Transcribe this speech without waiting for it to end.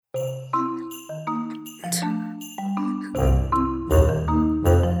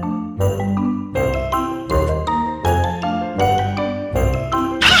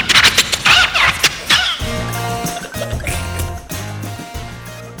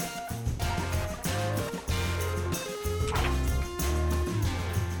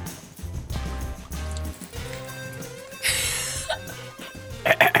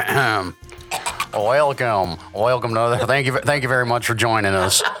Welcome to another. Thank you very much for joining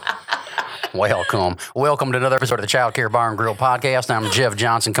us. Welcome to another episode of the Child Care Bar and Grill podcast. I'm Jeff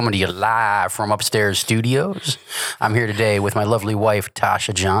Johnson coming to you live from upstairs studios. I'm here today with my lovely wife,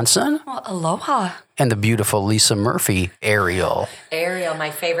 Tasha Johnson. Well, aloha. And the beautiful Lisa Murphy, Ariel. Ariel,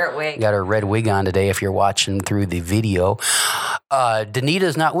 my favorite wig. Got her red wig on today if you're watching through the video.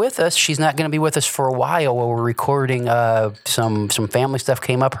 Danita's not with us. She's not going to be with us for a while while we're recording. Some family stuff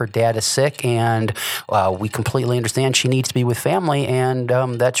came up. Her dad is sick, and we completely understand she needs to be with family, and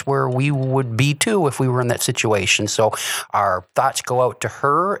that's where we would be too if we were in that situation. So our thoughts go out to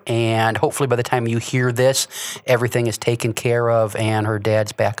her, and hopefully by the time you hear this, everything is taken care of, and her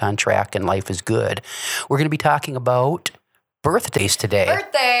dad's back on track, and life is good. We're going to be talking about birthdays today.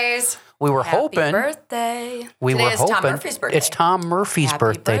 Birthdays. We were Happy hoping. birthday. Today is Tom Murphy's birthday. It's Tom Murphy's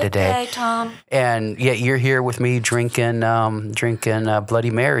birthday today. Happy birthday, Tom. And yet you're here with me drinking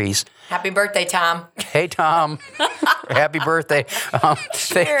Bloody Marys. Happy birthday, Tom. Hey, Tom. Happy birthday.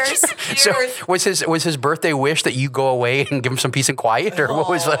 Cheers. So was his birthday wish that you go away and give him some peace and quiet, or what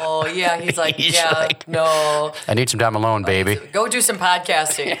was that? Oh, yeah. He's like, no. I need some time alone, baby. Go do some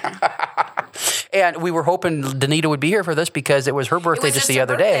podcasting. And we were hoping Danita would be here for this because it was her birthday just the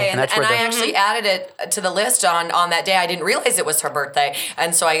other day. And I actually added it to the list on that day. I didn't realize it was her birthday.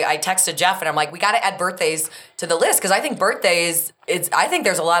 And so I texted Jeff and I'm like, we got to add birthdays to the list because I think birthdays, I think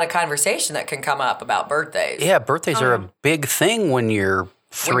there's a lot of conversation that can come up about birthdays. Yeah, birthdays are a big thing when you're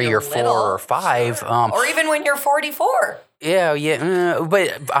 3 or 4 or 5. Sure. Or even when you're 44. Yeah,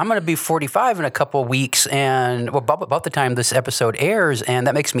 but I'm going to be 45 in a couple of weeks, and about the time this episode airs, and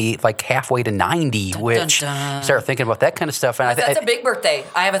that makes me like halfway to 90, which start thinking about that kind of stuff. And that's a big birthday.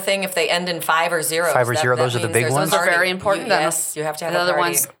 I have a thing if they end in 5 or 0. 5 or 0, those are the big ones? Those are very important. Yes, you have to have the other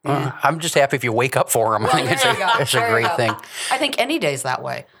party. ones. I'm just happy if you wake up for them. I think it's a great thing. I think any day's that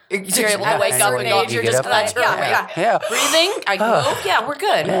way. You're able to wake up and go, you're just yeah. Breathing, I move, yeah, we're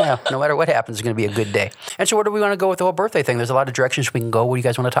good. Yeah, no matter what happens, it's going to be a good day. And so where do we want to go with the whole birthday thing? There's a lot of directions we can go. What do you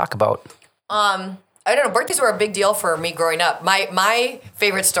guys want to talk about? I don't know. Birthdays were a big deal for me growing up. My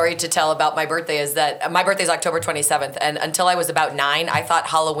favorite story to tell about my birthday is that my birthday is October 27th, and until I was about 9, I thought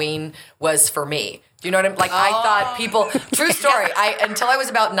Halloween was for me. Do you know what I'm like? I thought people. True story. Until I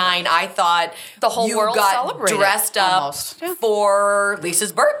was about 9, I thought the whole world got dressed up for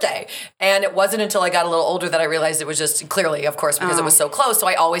Lisa's birthday, and it wasn't until I got a little older that I realized it was just clearly, of course, because it was so close. So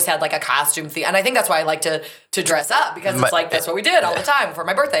I always had like a costume theme, and I think that's why I like to dress up because it's like that's what we did all the time for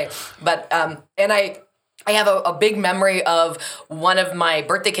my birthday. But and I have a big memory of one of my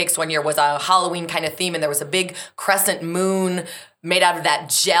birthday cakes one year was a Halloween kind of theme, and there was a big crescent moon made out of that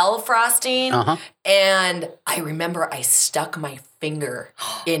gel frosting. And I remember I stuck my finger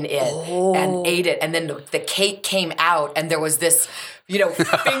in it and ate it. And then the cake came out, and there was this,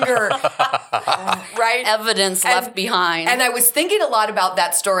 finger, right? Evidence left behind. And I was thinking a lot about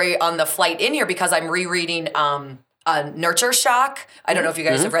that story on the flight in here because I'm rereading Nurture Shock. I don't know if you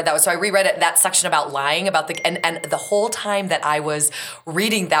guys have read that one. So I reread that section about lying, about and the whole time that I was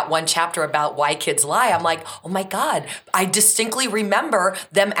reading that one chapter about why kids lie, I'm like, oh my God, I distinctly remember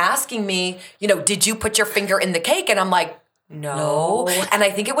them asking me, did you put your finger in the cake? And I'm like, no. And I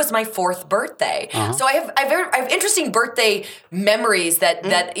think it was my 4th birthday. So I have interesting birthday memories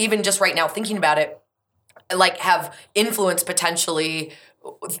that even just right now thinking about it, like have influenced potentially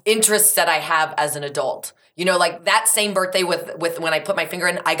interests that I have as an adult. Like that same birthday with when I put my finger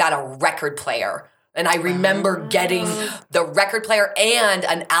in, I got a record player. And I remember getting the record player and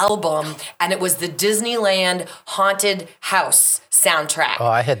an album, and it was the Disneyland Haunted House soundtrack. Oh,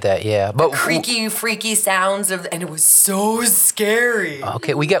 I had that, yeah. But creaky, freaky sounds and it was so scary.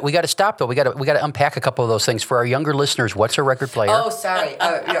 Okay, we got to stop though. We got to unpack a couple of those things for our younger listeners. What's a record player? Oh, sorry,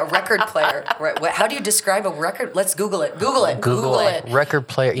 a record player. How do you describe a record? Let's Google it. Google it. Record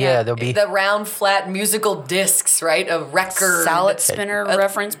player. Yeah, there'll be the round, flat musical discs, right? A record salad spinner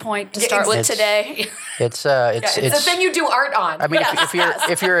reference point to start with today. It's the thing you do art on. I mean,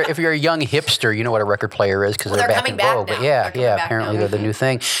 if you're a young hipster, you know what a record player is because they're back in vogue. But apparently they're the new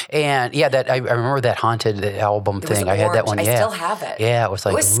thing. And I remember that haunted album thing. I had that one. I still have it. Yeah, it was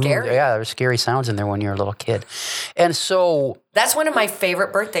like scary. Yeah, there were scary sounds in there when you were a little kid. And so that's one of my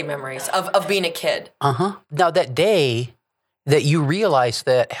favorite birthday memories of being a kid. Now that day that you realized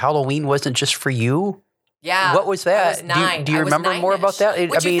that Halloween wasn't just for you. Yeah. What was that? I was 9. Do you remember more about that?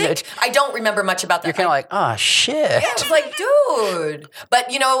 I don't remember much about that. You're kind of like, oh, shit. Yeah, I was like, dude.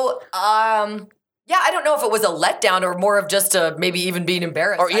 But, Yeah, I don't know if it was a letdown or more of just maybe even being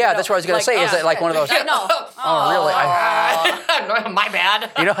embarrassed. Or that's what I was going to say. Is it like one of those? No. Oh, really? My bad.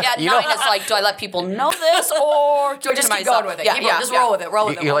 It's like, do I let people know this or do I Just to keep myself? going with it. Yeah, Just roll with it. Roll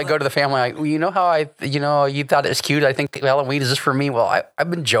with it. You like go to the family like, well, you know how you thought it was cute. I think Halloween is this for me. Well, I've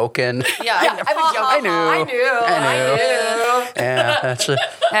been joking. Yeah, I've been joking. I knew. Yeah, that's it.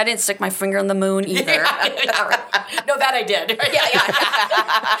 I didn't stick my finger in the moon either. No, that I did.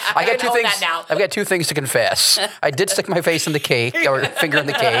 I got two know things. that now. I've got two things to confess. I did stick my face in the cake or finger in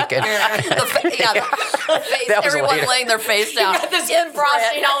the cake. And The face, That was everyone later. laying their face down. This in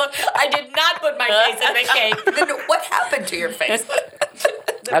frosting all of, I did not put my face in the cake. Then what happened to your face?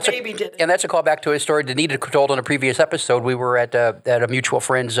 That's and that's a callback to a story Danita told on a previous episode. We were at a mutual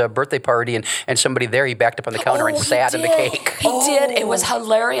friend's birthday party, and somebody there, he backed up on the counter and sat in the cake. He did. It was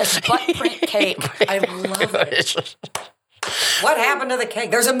hilarious. Butt print cake. I love it. What happened to the cake?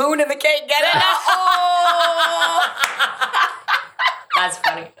 There's a moon in the cake. Get it? That's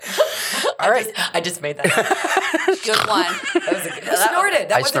funny. All right. I just made that up. Good one. That was a good. I snorted.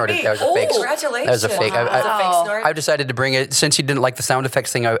 That I wasn't snorted. me. That was a fake. Congratulations. That was a fake. Wow. That was a fake snort. I've decided to bring it, since you didn't like the sound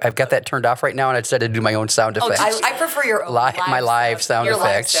effects thing, I've got that turned off right now, and I decided to do my own sound effects. I prefer your own my live sound your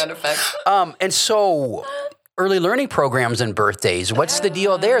effects. Live sound effects. And so early learning programs and birthdays. What's the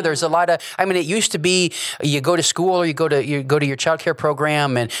deal there? There's a lot of. I mean, it used to be you go to school or you go to your child care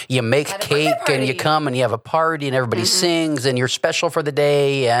program and you make cake and you come and you have a party and everybody sings and you're special for the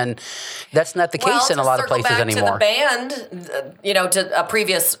day, and that's not the case in a lot of places anymore. To the band, to a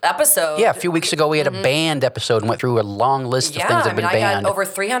previous episode. Yeah, a few weeks ago we had a band episode and went through a long list of things that have been I banned. got over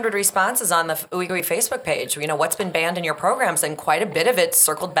 300 responses on the Ooey Gooey Facebook page. What's been banned in your programs, and quite a bit of it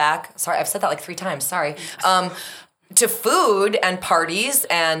circled back. Sorry, I've said that like 3 times. Sorry. To food and parties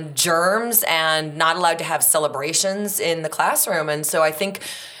and germs and not allowed to have celebrations in the classroom. And so I think,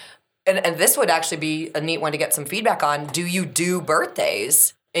 and this would actually be a neat one to get some feedback on, do you do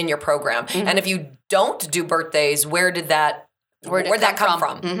birthdays in your program? And if you don't do birthdays, where'd that come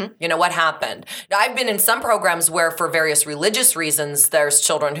from? What happened? Now, I've been in some programs where for various religious reasons, there's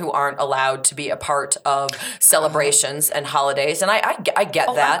children who aren't allowed to be a part of celebrations and holidays. And I get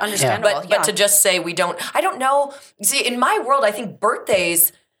that. Understandable. But to just say we don't, I don't know. See, in my world, I think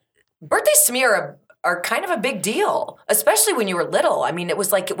birthdays to me are kind of a big deal, especially when you were little. I mean, it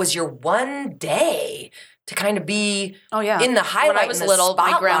was like it was your one day to kind of be in the highlight. When I was little,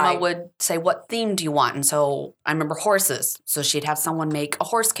 my grandma would say, "What theme do you want?" And so I remember horses. So she'd have someone make a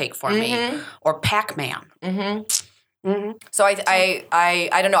horse cake for me, or Pac-Man. So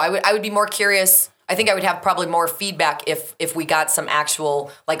I don't know. I would be more curious. I think I would have probably more feedback if we got some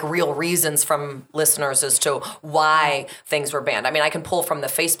actual real reasons from listeners as to why things were banned. I mean, I can pull from the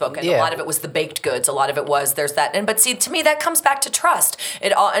Facebook, and a lot of it was the baked goods. A lot of it was there's that. But see, to me, that comes back to trust.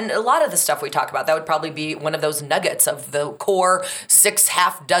 And a lot of the stuff we talk about, that would probably be one of those nuggets of the core 6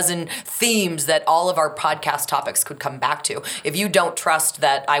 half-dozen themes that all of our podcast topics could come back to. If you don't trust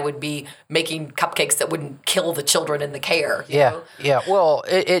that I would be making cupcakes that wouldn't kill the children in the care. Yeah. Well,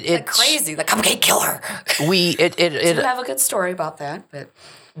 it's crazy. The cupcake killer. You have a good story about that, but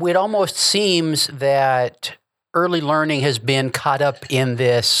it almost seems that early learning has been caught up in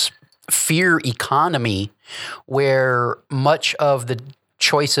this fear economy where much of the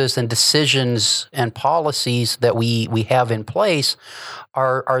choices and decisions and policies that we have in place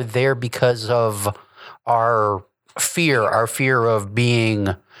are there because of our fear of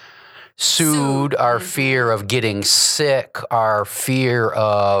being sued, our fear of getting sick, our fear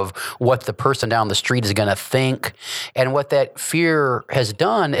of what the person down the street is going to think. And what that fear has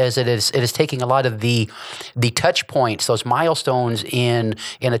done is it is taking a lot of the touch points, those milestones in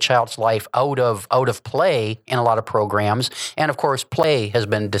a child's life out of play in a lot of programs. And of course, play has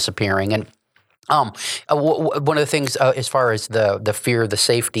been disappearing. And one of the things as far as the fear, the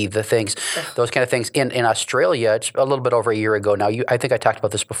safety, the things, those kind of things in Australia, it's a little bit over a year ago now. I think I talked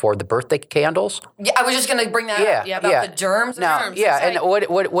about this before. The birthday candles. Yeah, I was just going to bring that up. Yeah, about the germs. Now, and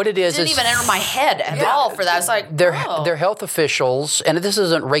what it is didn't even enter my head at all for that. It's like they're health officials, and this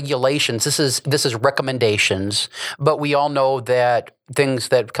isn't regulations. This is recommendations. But we all know that things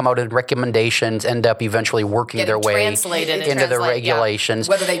that come out in recommendations end up eventually working their way into the regulations,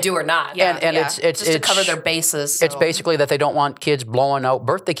 whether they do or not. And it's just to cover their bases. So. It's basically that they don't want kids blowing out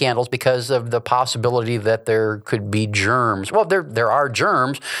birthday candles because of the possibility that there could be germs. Well, there are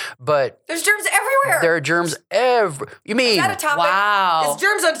germs, but there's germs everywhere. There are germs You mean? Is that a topic? Wow. Is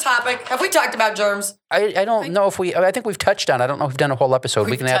germs a topic? Have we talked about germs? I don't know if we. I think we've touched on. I don't know if we've done a whole episode.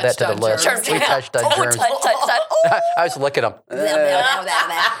 We can add that to the list. Germs. We touched on germs. I was looking at them.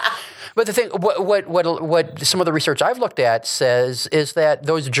 But the thing, what some of the research I've looked at says is that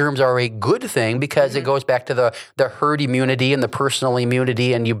those germs are a good thing because it goes back to the herd immunity and the personal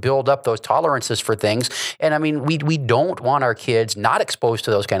immunity, and you build up those tolerances for things. And I mean, we don't want our kids not exposed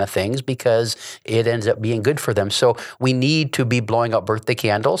to those kind of things because it ends up being good for them. So we need to be blowing up birthday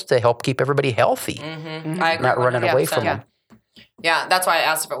candles to help keep everybody healthy, I agree, not running away from them. Yeah, that's why I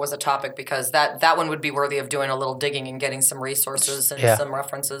asked if it was a topic, because that one would be worthy of doing a little digging and getting some resources and some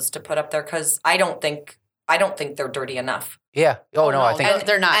references to put up there, because I don't think they're dirty enough. Yeah. Oh, no, I think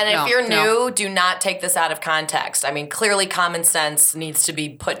they're not. And if you're new, do not take this out of context. I mean, clearly common sense needs to be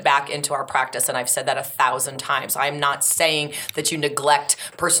put back into our practice, and I've said that 1,000 times. I'm not saying that you neglect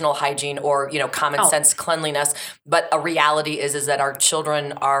personal hygiene or, common sense cleanliness, but a reality is that our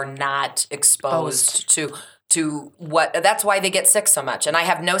children are not exposed to what, that's why they get sick so much. And I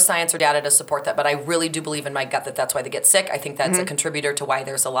have no science or data to support that, but I really do believe in my gut that that's why they get sick. I think that's a contributor to why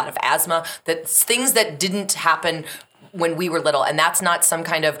there's a lot of asthma, that's things that didn't happen when we were little. And that's not some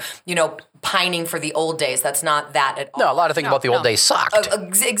kind of, pining for the old days. That's not that at all. No, a lot of things about the old days sucked.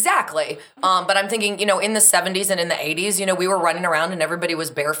 Exactly. But I'm thinking, in the 70s and in the 80s, we were running around and everybody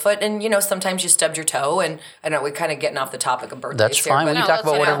was barefoot, and, sometimes you stubbed your toe. And I know we're kind of getting off the topic of birthdays. That's fine. We can talk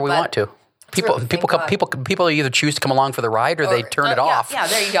about whatever we want to. People either choose to come along for the ride or they turn it off. Yeah,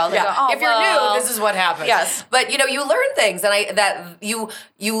 there you go. Yeah. Go, if you're new, this is what happens. Yes. But you learn things, and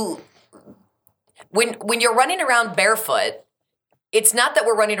when you're running around barefoot, it's not that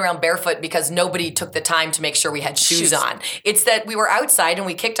we're running around barefoot because nobody took the time to make sure we had shoes on. It's that we were outside and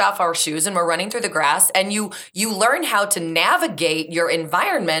we kicked off our shoes and we're running through the grass, and you learn how to navigate your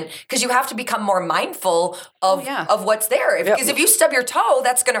environment because you have to become more mindful of what's there. Because if you stub your toe,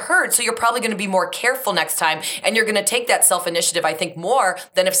 that's going to hurt. So you're probably going to be more careful next time, and you're going to take that self-initiative, I think, more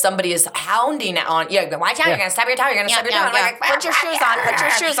than if somebody is hounding on, watch out, you're going to stub your toe, you're going to stub your toe. Like, put your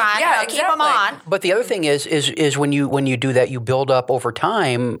shoes on. Yeah, keep them on. But the other thing is when you do that, you build up over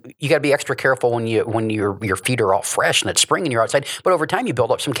time. You got to be extra careful when your feet are all fresh and it's spring and you're outside. But over time, you build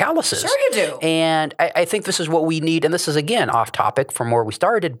up some calluses. Sure, you do. And I think this is what we need. And this is again off topic from where we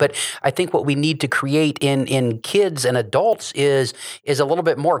started. But I think what we need to create in kids and adults is a little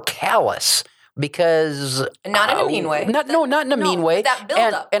bit more callous. Because not in a mean way. Not in a mean way. That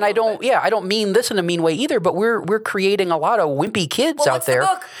build-up. And I don't mean this in a mean way either. But we're creating a lot of wimpy kids out there.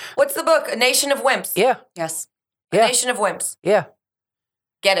 What's the book? A Nation of Wimps. Yeah. Yes. A Nation of Wimps. Yeah.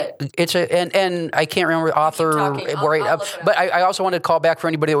 Get it. It's and I can't remember the author. But I also wanted to call back for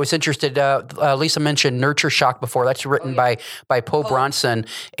anybody that was interested. Lisa mentioned Nurture Shock before. That's written by Poe Bronson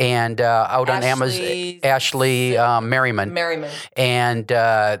and out on Amazon. Ashley Merriman. And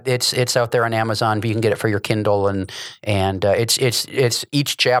it's out there on Amazon. You can get it for your Kindle, and it's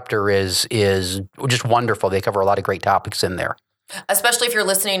each chapter is just wonderful. They cover a lot of great topics in there. Especially if you're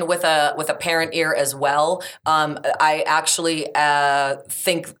listening with a parent ear as well. I actually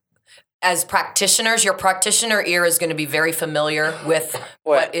think, as practitioners, your practitioner ear is going to be very familiar with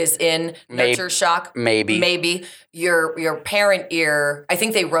what is in Nurture Shock. Maybe your parent ear. I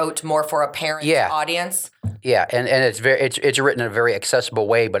think they wrote more for a parent audience. Yeah, and it's written in a very accessible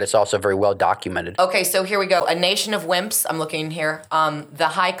way, but it's also very well documented. Okay, so here we go. A Nation of Wimps. I'm looking here. The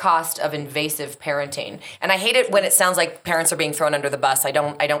High Cost of Invasive Parenting, and I hate it when it sounds like parents are being thrown under the bus. I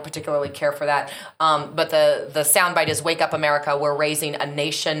don't particularly care for that. But the soundbite is "Wake Up America. We're raising a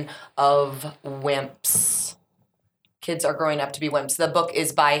nation of wimps." Kids are growing up to be wimps. The book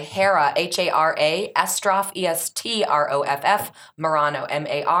is by Hara, Hara, Estroff, Estroff, Marano,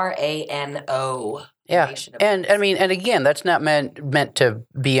 Marano. Yeah, and I mean, and again, that's not meant to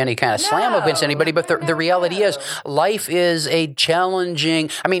be any kind of slam against anybody, but the reality is, life is a challenging.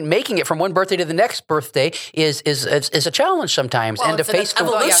 I mean, making it from one birthday to the next birthday is a challenge sometimes, well, and to face an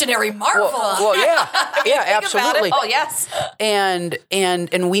evolutionary marvel. Well, yeah, absolutely. Oh, yes. And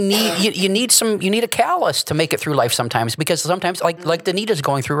we need you need a callus to make it through life sometimes, because sometimes like Danita's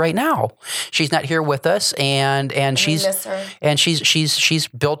going through right now, she's not here with us, and she's had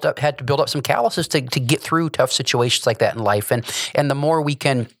to build up some calluses to get through tough situations like that in life, and the more we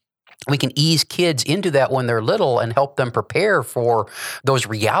can ease kids into that when they're little and help them prepare for those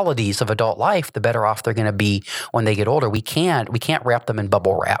realities of adult life, the better off they're going to be when they get older. We can't wrap them in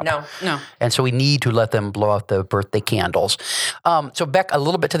bubble wrap. No. And so we need to let them blow out the birthday candles. So back a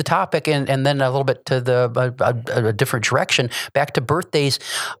little bit to the topic, and then a little bit to a different direction. Back to birthdays.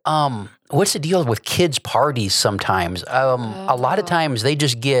 What's the deal with kids' parties sometimes? A lot of times they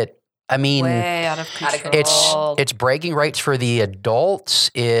just get, I mean, way out of control. It's bragging rights for the adults.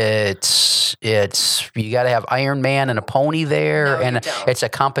 It's you got to have Iron Man and a pony there, it's a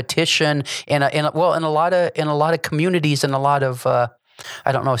competition. And in a lot of communities and a lot of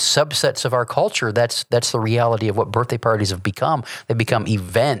I don't know, subsets of our culture, that's the reality of what birthday parties have become. They become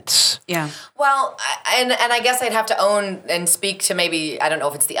events. Yeah. Well, and I guess I'd have to own and speak to maybe, I don't know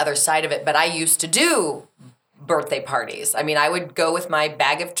if it's the other side of it, but I used to do birthday parties. I mean, I would go with my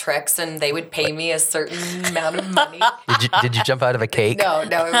bag of tricks and they would pay me a certain amount of money. Did you jump out of a cake? No,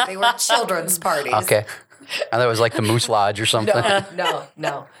 they were children's parties. Okay. I thought it was like the Moose Lodge or something.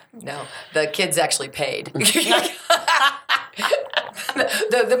 No. The kids actually paid. The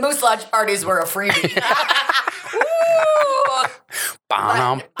Moose Lodge parties were a freebie.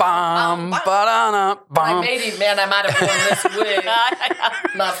 Bum, bum, ba-da-na, My bum. matey, man, I might have worn this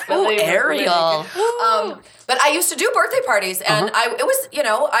wig. Ariel. But I used to do birthday parties, and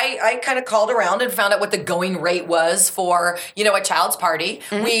I kind of called around and found out what the going rate was for, a child's party.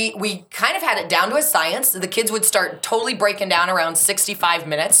 Mm-hmm. We kind of had it down to a science. The kids would start totally breaking down around 65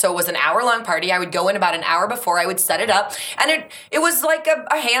 minutes, so it was an hour-long party. I would go in about an hour before. I would set it up, and it was like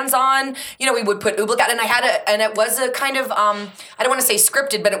a hands-on, we would put oobleck out, and it was a kind of, I don't want to say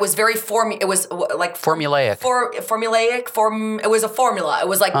scripted, but it was very it was like formulaic. It was a formula. It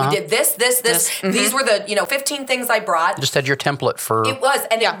was like we did this. Mm-hmm. These were the 15 things I brought. Just had your template for. It was,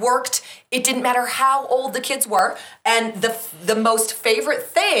 and it worked. It didn't matter how old the kids were, and the most favorite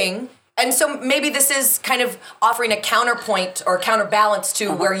thing. And so maybe this is kind of offering a counterpoint or counterbalance to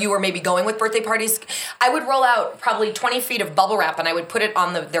where you were maybe going with birthday parties. I would roll out probably 20 feet of bubble wrap and I would put it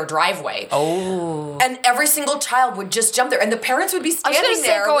on their driveway. Oh. And every single child would just jump there. And the parents would be standing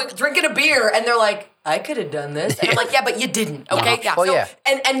there drinking a beer and they're like, I could have done this. And I'm like, yeah, but you didn't, okay? Yeah. Oh, yeah.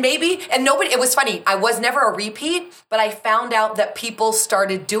 And nobody, it was funny. I was never a repeat, but I found out that people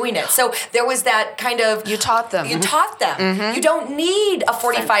started doing it. So there was that kind of... You taught them. Mm-hmm. You don't need a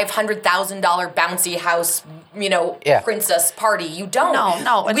 $4,500,000 bouncy house, princess party. You don't.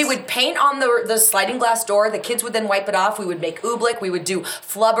 No. We would paint on the sliding glass door. The kids would then wipe it off. We would make oobleck. We would do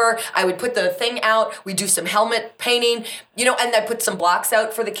flubber. I would put the thing out. We'd do some helmet painting, and I put some blocks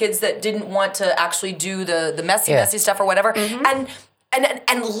out for the kids that didn't want to actually do the messy stuff or whatever. Mm-hmm.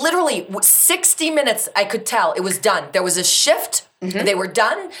 And literally 60 minutes, I could tell it was done. There was a shift. Mm-hmm. They were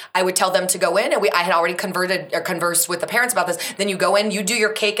done. I would tell them to go in, and I had already conversed with the parents about this. Then you go in, you do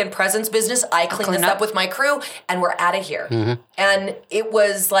your cake and presents business. I clean this up with my crew, and we're out of here. Mm-hmm. And it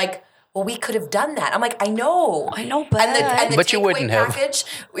was like, well, we could have done that. I'm like, I know, but and the but you wouldn't package,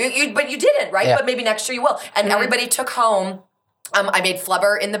 have. But you didn't, right? Yeah. But maybe next year you will. And everybody took home. I made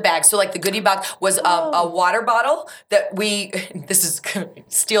flubber in the bag. So like the goodie box was a water bottle that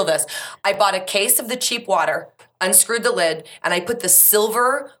steal this. I bought a case of the cheap water, unscrewed the lid, and I put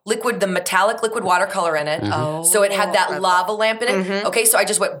the metallic liquid watercolor in it. Mm-hmm. So it had that lava lamp in it. Mm-hmm. Okay, so I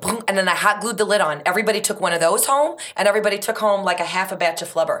just went boom, and then I hot glued the lid on. Everybody took one of those home, and everybody took home like a half a batch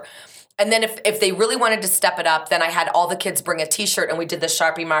of flubber. And then if they really wanted to step it up, then I had all the kids bring a T-shirt and we did the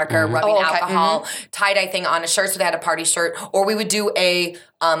Sharpie marker, rubbing alcohol, tie-dye thing on a shirt so they had a party shirt. Or we would do a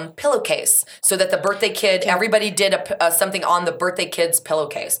pillowcase so that the birthday kid, everybody did something on the birthday kid's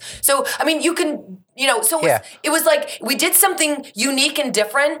pillowcase. So, I mean, you can, it was like we did something unique and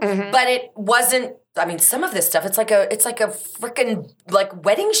different, but it wasn't. I mean, some of this stuff, it's like a freaking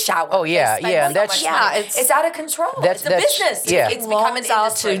wedding shower. Oh yeah, and that's it's out of control. It's a business. Yeah, it's become an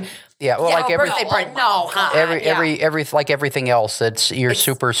industry. Yeah, well, like birthday party. like everything else, it's your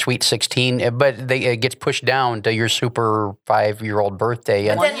super sweet 16, but it gets pushed down to your super 5-year-old birthday.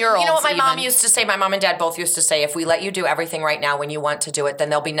 And then, you know what my mom used to say, my mom and dad both used to say, if we let you do everything right now when you want to do it, then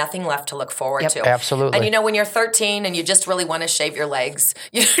there'll be nothing left to look forward to. Absolutely. And when you're 13 and you just really want to shave your legs,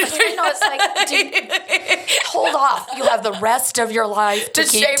 it's like, hold off. You have the rest of your life to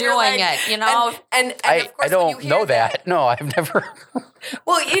keep doing it, And of course, I don't know that. No, I've never...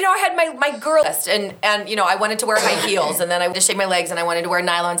 Well, I had my girl list, and I wanted to wear high heels, and then I wanted to shave my legs, and I wanted to wear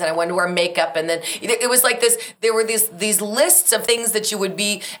nylons, and I wanted to wear makeup, and then it was like this. There were these lists of things that you would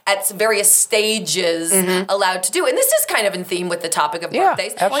be at various stages allowed to do, and this is kind of in theme with the topic of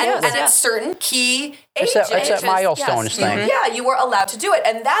birthdays. Absolutely. And at certain key ages, it's that milestones thing. Mm-hmm. Yeah, you were allowed to do it,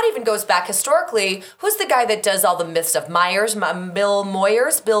 and that even goes back historically. Who's the guy that does all the myth stuff? Bill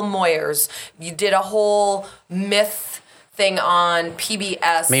Moyers. You did a whole myth thing on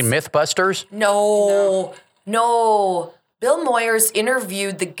PBS. You mean Mythbusters? No. Bill Moyers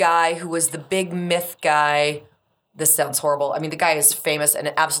interviewed the guy who was the big myth guy. This sounds horrible. I mean, the guy is famous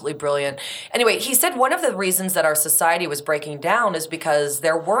and absolutely brilliant. Anyway, he said one of the reasons that our society was breaking down is because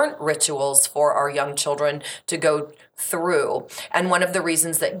there weren't rituals for our young children to go through. And one of the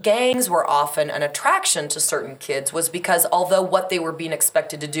reasons that gangs were often an attraction to certain kids was because although what they were being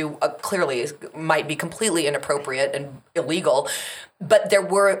expected to do clearly might be completely inappropriate and illegal, but there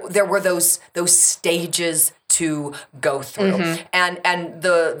were those stages to go through. And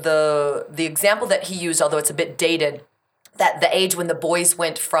the example that he used, although it's a bit dated, that the age when the boys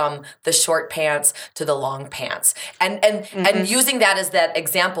went from the short pants to the long pants, and using that as that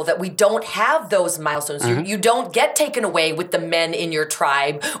example that we don't have those milestones. You don't get taken away with the men in your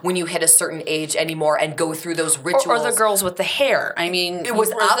tribe when you hit a certain age anymore and go through those rituals. Or the girls with the hair. I mean, it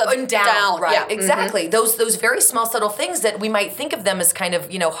was up and down. Right, yeah. exactly. Those very small subtle things that we might think of them as kind of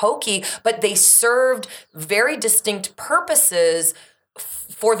hokey, but they served very distinct purposes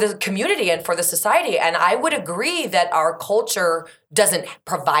for the community and for the society. And I would agree that our culture doesn't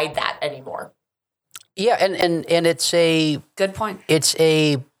provide that anymore. Yeah, and it's a good point. It's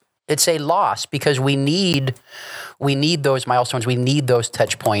a loss because we need those milestones. We need those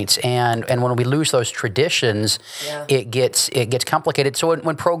touch points, and when we lose those traditions, it gets complicated. So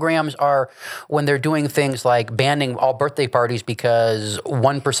when programs when they're doing things like banning all birthday parties because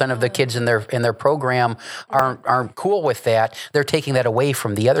 1% of the kids in their program aren't cool with that, they're taking that away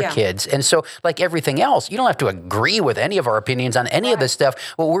from the other kids. And so, like everything else, you don't have to agree with any of our opinions on any of this stuff.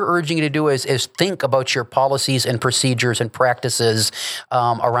 What we're urging you to do is think about your policies and procedures and practices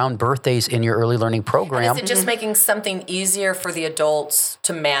around birthdays in your early learning program. And is it just making something easier for the adults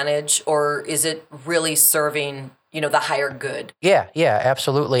to manage, or is it really serving, the higher good? Yeah,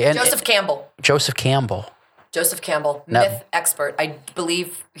 absolutely. And Joseph Campbell. Myth expert. I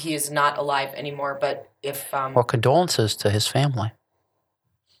believe he is not alive anymore, but if... well, condolences to his family.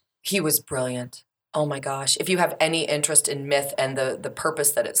 He was brilliant. Oh my gosh. If you have any interest in myth and the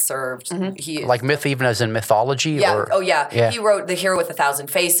purpose that it served, he... Like myth even as in mythology? Yeah. Or, He wrote The Hero with a Thousand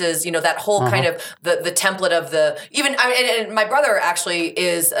Faces, that whole kind of the template of the... And my brother actually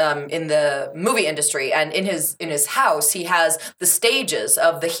is in the movie industry, and in his house, he has the stages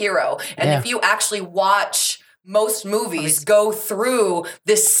of the hero. And if you actually watch most movies go through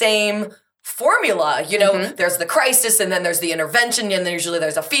this same formula, there's the crisis, and then there's the intervention, and then usually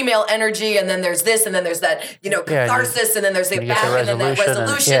there's a female energy, and then there's this, and then there's that, catharsis, and then there's the back, and then that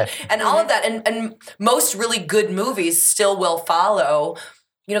resolution, and all of that. And most really good movies still will follow,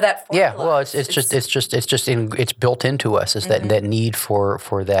 that formula. Yeah, well, it's built into us is that need for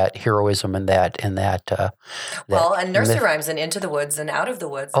that heroism and that and nursery rhymes and Into the Woods and Out of the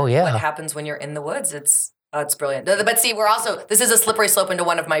Woods. Oh yeah, what happens when you're in the woods? It's brilliant. But see, this is a slippery slope into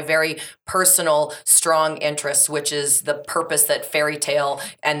one of my very personal, strong interests, which is the purpose that fairy tale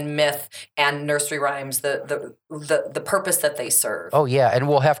and myth and nursery rhymes, the purpose that they serve. Oh yeah, and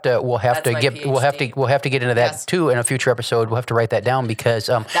we'll have to get into that too in a future episode. We'll have to write that down because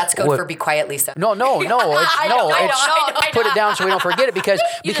that's code for be quiet, Lisa. No. Put it down so we don't forget it because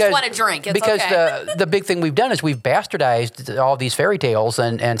you just want to drink. It's because okay. the big thing we've done is we've bastardized all these fairy tales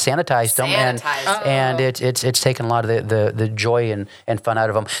and sanitized them and it's taken a lot of the joy and fun out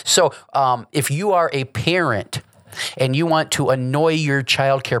of them. So if you are a parent and you want to annoy your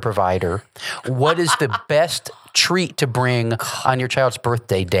child care provider, what is the best treat to bring on your child's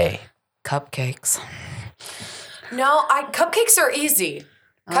birthday day? Cupcakes. No, cupcakes are easy.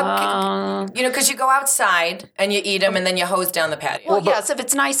 Because you go outside and you eat them and then you hose down the patio. Well, yes, if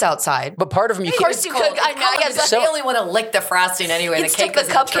it's nice outside. But part of them Of course you could. They only want to lick the frosting anyway. You the cake stick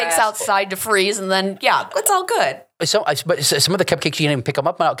the cupcakes outside to freeze, and then it's all good. But some of the cupcakes you can't even pick them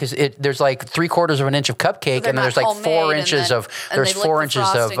up now because there's like 3/4 of an inch of cupcake, and then there's like 4 inches of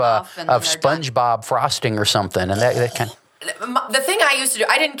SpongeBob frosting or something, and that kind. The thing I used to do,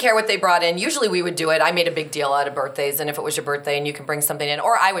 I didn't care what they brought in. Usually we would do it. I made a big deal out of birthdays, and if it was your birthday and you can bring something in,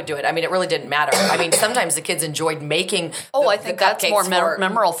 or I would do it. I mean, it really didn't matter. I mean, sometimes the kids enjoyed making I think that's more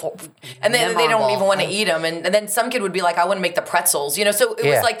memorable. And then they don't even want to eat them. And then some kid would be like, I want to make the pretzels. So it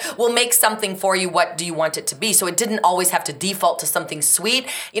was like, we'll make something for you. What do you want it to be? So it didn't always have to default to something sweet.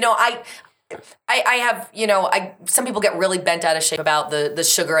 I have, some people get really bent out of shape about the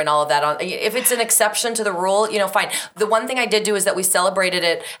sugar and all of that. If it's an exception to the rule, fine. The one thing I did do is that we celebrated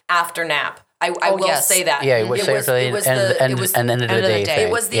it after nap. I will say that. Yeah, it was the end of the day thing. It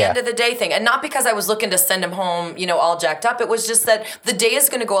was the end of the day thing. And not because I was looking to send him home, all jacked up. It was just that the day is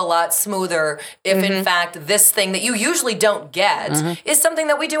going to go a lot smoother if, in fact, this thing that you usually don't get is something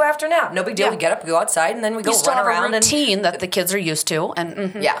that we do after nap. No big deal. We get up, we go outside, and then we go run around. You still have a routine that the kids are used to.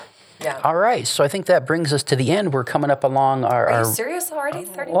 And Yeah. All right. So I think that brings us to the end. We're coming up along our... Are you serious already?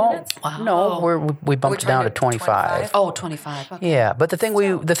 30 minutes? Wow. No, we bumped it down to 25. Oh, 25. Okay. Yeah, but the thing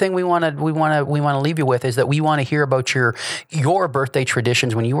we want to leave you with is that we want to hear about your birthday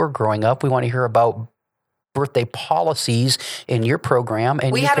traditions when you were growing up. We want to hear about birthday policies in your program.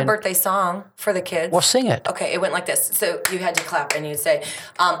 And we had a birthday song for the kids. Well, sing it. Okay, it went like this. So you had to clap and you'd say,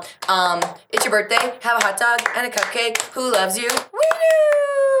 it's your birthday, have a hot dog and a cupcake. Who loves you? We do!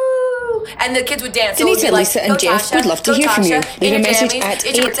 And the kids would dance. Denita, So Lisa and Jeff would love to hear from you. Leave a message at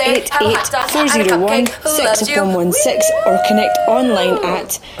 888-401-6116 or connect online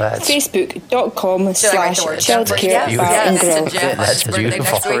at facebook.com/childcare bar and grill. That's beautiful.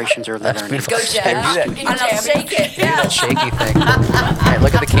 Aspirations are That's beautiful. Go, Jeff. Do that. And I'll shake it. Do that shaky thing. Hey,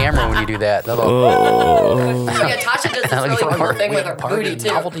 look at the camera when you do that. Oh yeah, Tasha does this really cool thing with her booty too.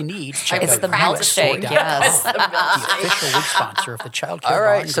 Novelty needs. Check It's out the milk shake, yes. the official wig sponsor of the Child Care All Bar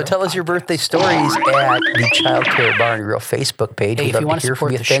right, and so Grill tell us your podcast. birthday stories at the Child Care Bar and Grill Facebook page. Hey, We'd if you love want to to hear from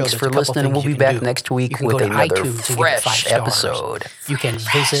support you. the show, Thanks there's for a couple listening. We'll things be you can back do. next week You can with go to another iTunes and give it 5 fresh stars. episode. You can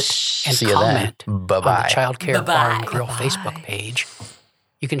visit and See you then. comment on Bye-bye. the Child Care Bar and Bye-bye. Grill Facebook page.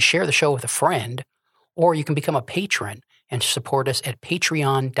 You can share the show with a friend, or you can become a patron and support us at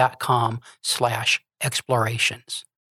patreon.com/explorations.